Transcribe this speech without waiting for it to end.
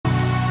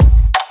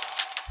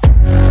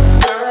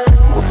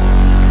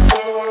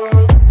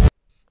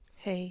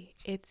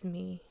It's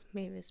me,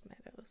 Mavis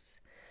Meadows.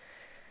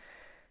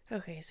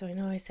 Okay, so I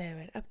know I said I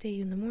would update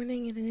you in the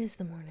morning, and it is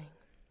the morning.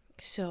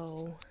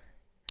 So,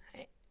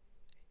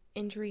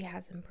 injury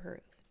has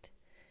improved.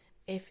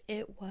 If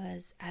it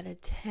was at a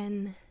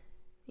 10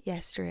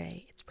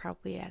 yesterday, it's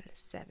probably at a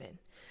 7.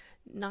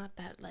 Not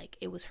that like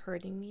it was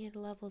hurting me at a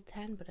level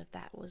 10, but if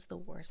that was the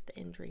worst the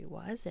injury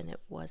was, and it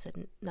was a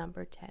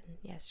number 10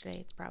 yesterday,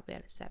 it's probably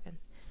at a 7.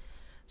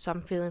 So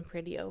I'm feeling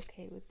pretty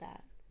okay with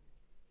that.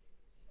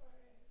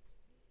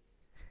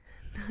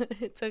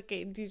 It's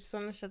okay. Do you just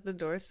want to shut the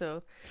door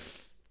so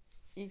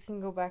you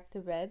can go back to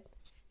bed?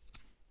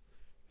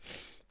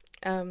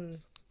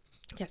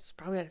 Yes,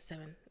 probably at a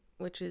 7,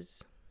 which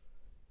is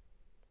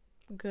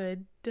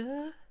good.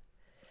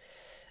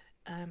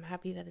 I'm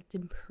happy that it's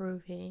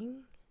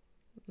improving.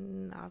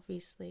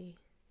 Obviously,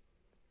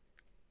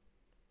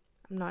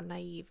 I'm not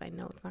naive. I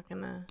know it's not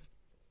gonna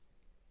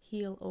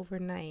heal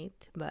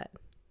overnight, but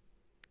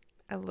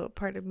a little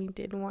part of me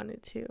did want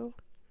it to.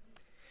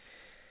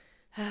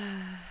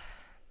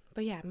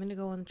 But yeah, I'm gonna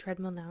go on the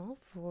treadmill now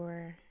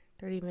for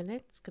 30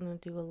 minutes. Gonna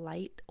do a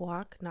light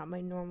walk, not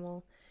my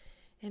normal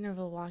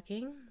interval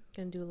walking.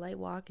 Gonna do a light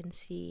walk and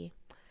see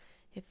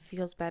if it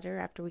feels better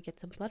after we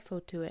get some blood flow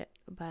to it.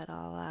 But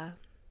I'll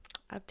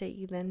update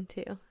you then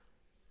too.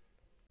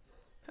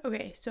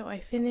 Okay, so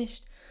I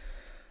finished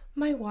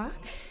my walk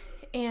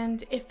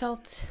and it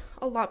felt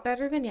a lot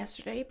better than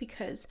yesterday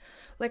because,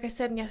 like I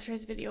said in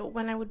yesterday's video,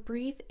 when I would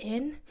breathe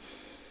in,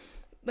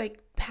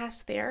 like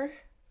past there,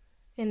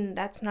 and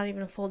that's not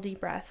even a full deep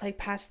breath, like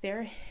past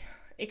there,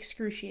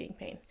 excruciating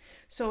pain.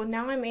 So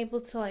now I'm able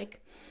to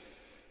like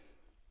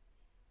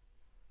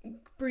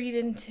breathe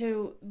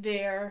into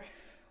there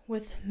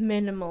with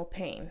minimal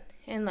pain,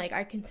 and like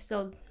I can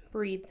still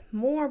breathe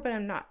more, but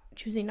I'm not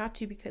choosing not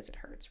to because it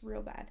hurts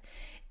real bad.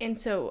 And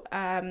so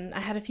I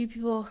had a few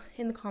people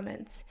in the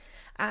comments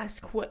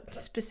ask what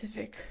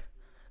specific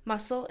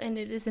muscle, and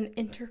it is an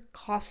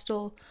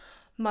intercostal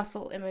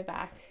muscle in my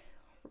back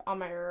on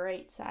my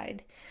right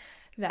side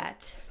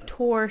that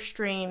tore,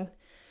 strain,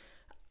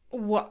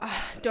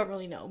 don't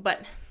really know,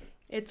 but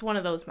it's one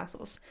of those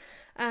muscles.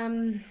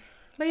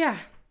 But yeah,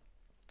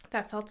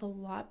 that felt a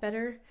lot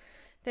better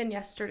than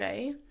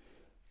yesterday.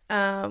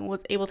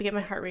 Was able to get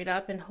my heart rate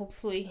up, and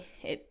hopefully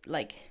it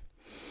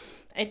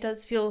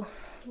does feel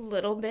a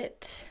little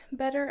bit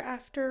better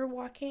after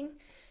walking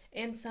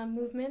and some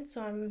movement.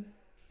 So I'm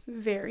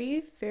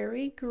very,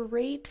 very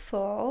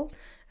grateful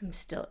I'm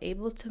still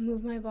able to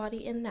move my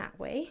body in that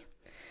way.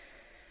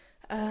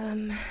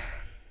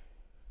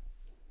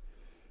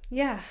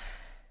 Yeah.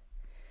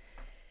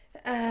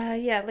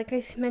 Like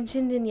I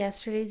mentioned in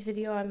yesterday's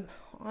video, I'm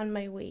on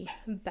my way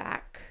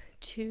back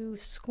to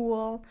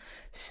school,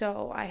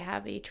 so I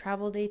have a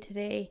travel day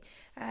today.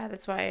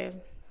 That's why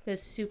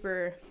this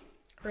super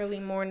early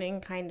morning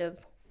kind of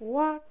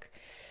walk.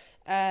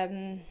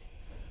 Yeah,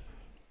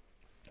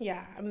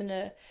 I'm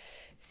gonna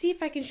see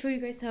if I can show you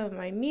guys some of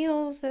my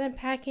meals that I'm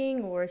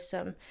packing, or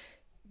some,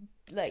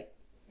 like,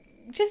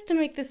 just to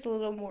make this a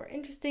little more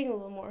interesting, a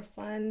little more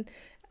fun,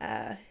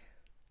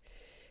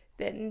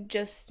 than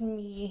just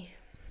me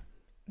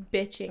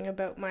bitching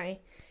about my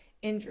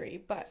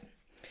injury. But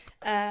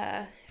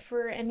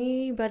for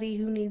anybody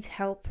who needs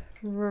help,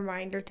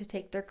 reminder to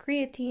take their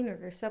creatine or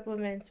their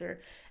supplements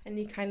or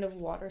any kind of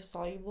water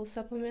soluble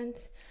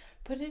supplements,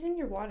 put it in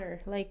your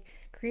water. Like,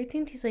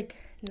 creatine tastes like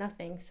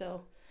nothing,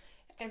 so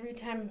every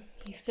time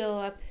you fill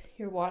up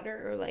your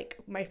water, or like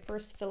my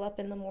first fill up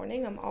in the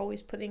morning, I'm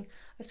always putting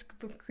a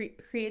scoop of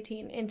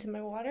creatine into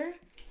my water.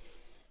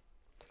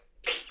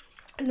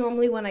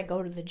 Normally when I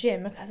go to the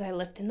gym, because I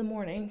lift in the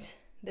mornings,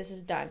 this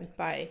is done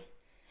by,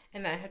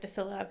 and then I have to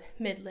fill it up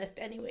mid-lift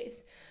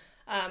anyways.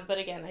 But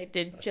again, I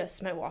did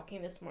just my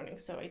walking this morning,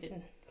 so I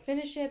didn't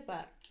finish it,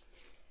 but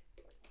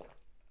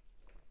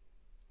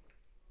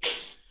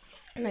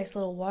a nice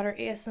little water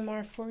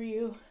ASMR for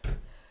you.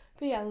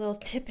 But yeah, a little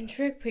tip and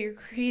trick, put your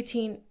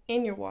creatine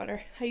in your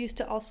water. I used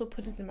to also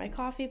put it in my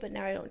coffee, but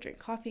now I don't drink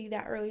coffee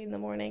that early in the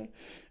morning.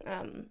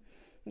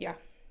 Yeah.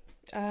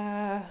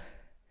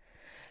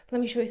 Let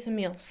me show you some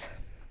meals.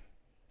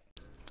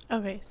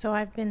 Okay, so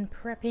I've been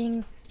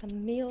prepping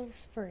some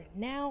meals for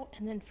now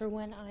and then for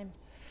when I'm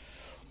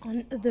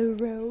on the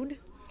road.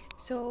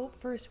 So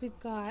first we've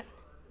got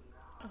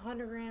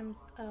 100 grams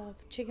of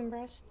chicken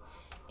breast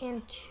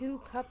and 2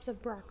 cups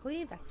of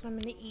broccoli. That's what I'm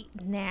going to eat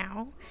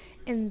now.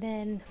 And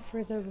then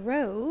for the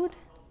road,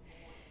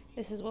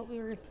 this is what we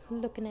were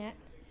looking at.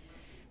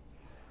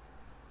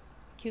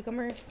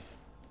 Cucumber,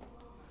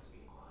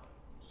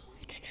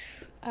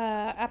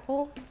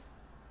 apple,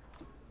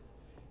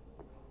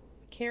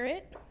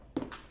 carrot,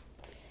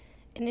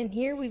 and in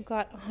here we've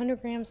got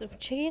 100 grams of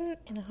chicken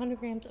and 100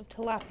 grams of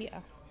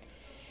tilapia.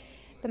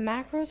 The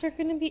macros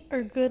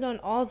are good on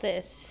all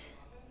this.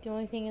 The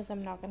only thing is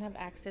I'm not gonna have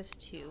access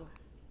to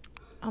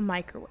a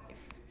microwave,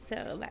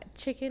 so that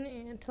chicken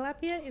and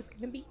tilapia is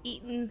gonna be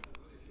eaten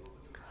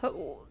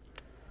cold.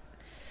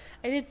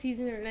 I did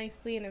season it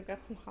nicely, and I've got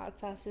some hot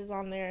sauces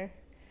on there,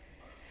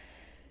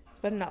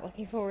 but I'm not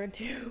looking forward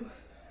to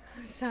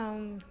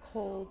some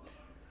cold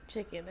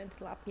chicken and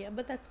tilapia,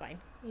 but that's fine.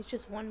 It's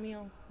just one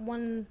meal.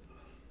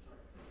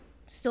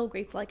 Still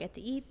grateful I get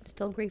to eat.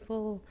 Still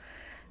grateful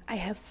I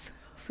have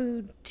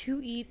food to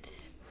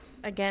eat.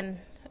 Again,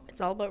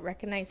 it's all about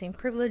recognizing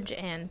privilege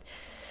and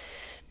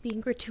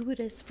being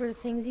gratuitous for the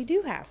things you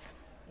do have.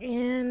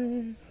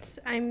 And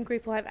I'm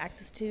grateful I have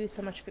access to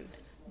so much food.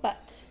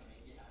 But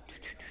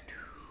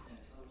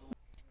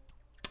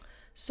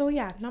so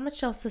yeah, not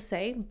much else to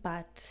say,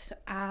 but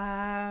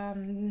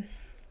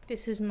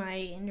this is my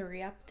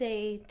injury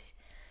update.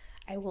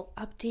 I will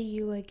update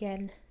you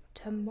again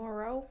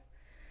tomorrow.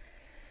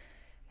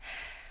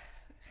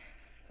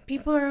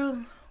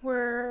 People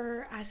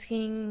were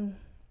asking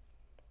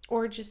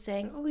or just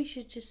saying, oh, you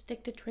should just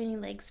stick to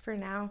training legs for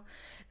now.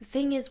 The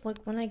thing is,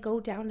 when I go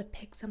down to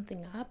pick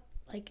something up,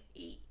 like,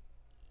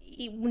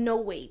 no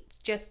weight,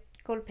 just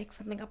go to pick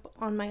something up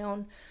on my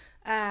own,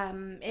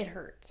 it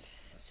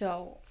hurts.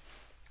 So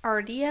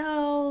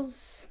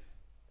RDLs,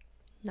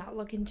 not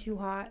looking too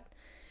hot.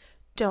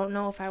 Don't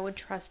know if I would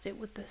trust it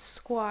with the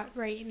squat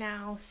right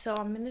now, so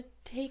I'm gonna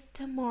take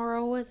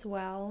tomorrow as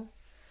well,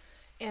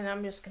 and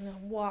I'm just gonna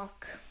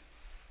walk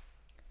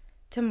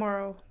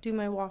tomorrow, do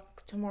my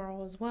walk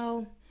tomorrow as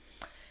well.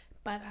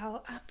 But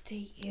I'll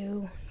update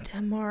you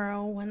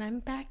tomorrow when I'm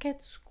back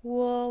at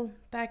school,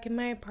 back in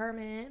my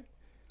apartment,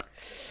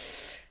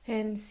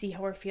 and see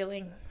how we're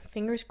feeling.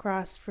 Fingers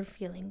crossed for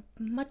feeling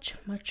much,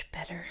 much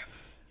better.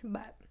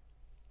 But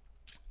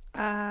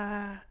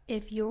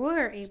if you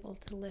were able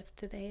to lift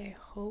today, I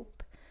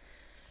hope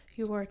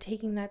you are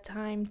taking that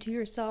time to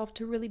yourself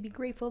to really be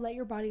grateful that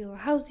your body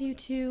allows you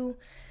to.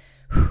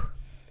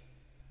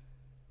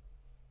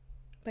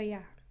 But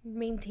yeah,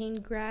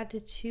 maintain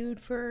gratitude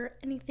for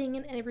anything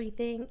and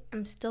everything.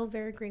 I'm still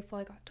very grateful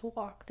I got to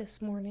walk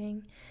this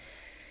morning.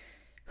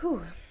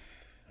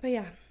 But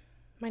yeah,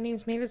 my name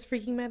is Mavis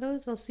Freaking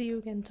Meadows. I'll see you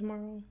again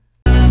tomorrow.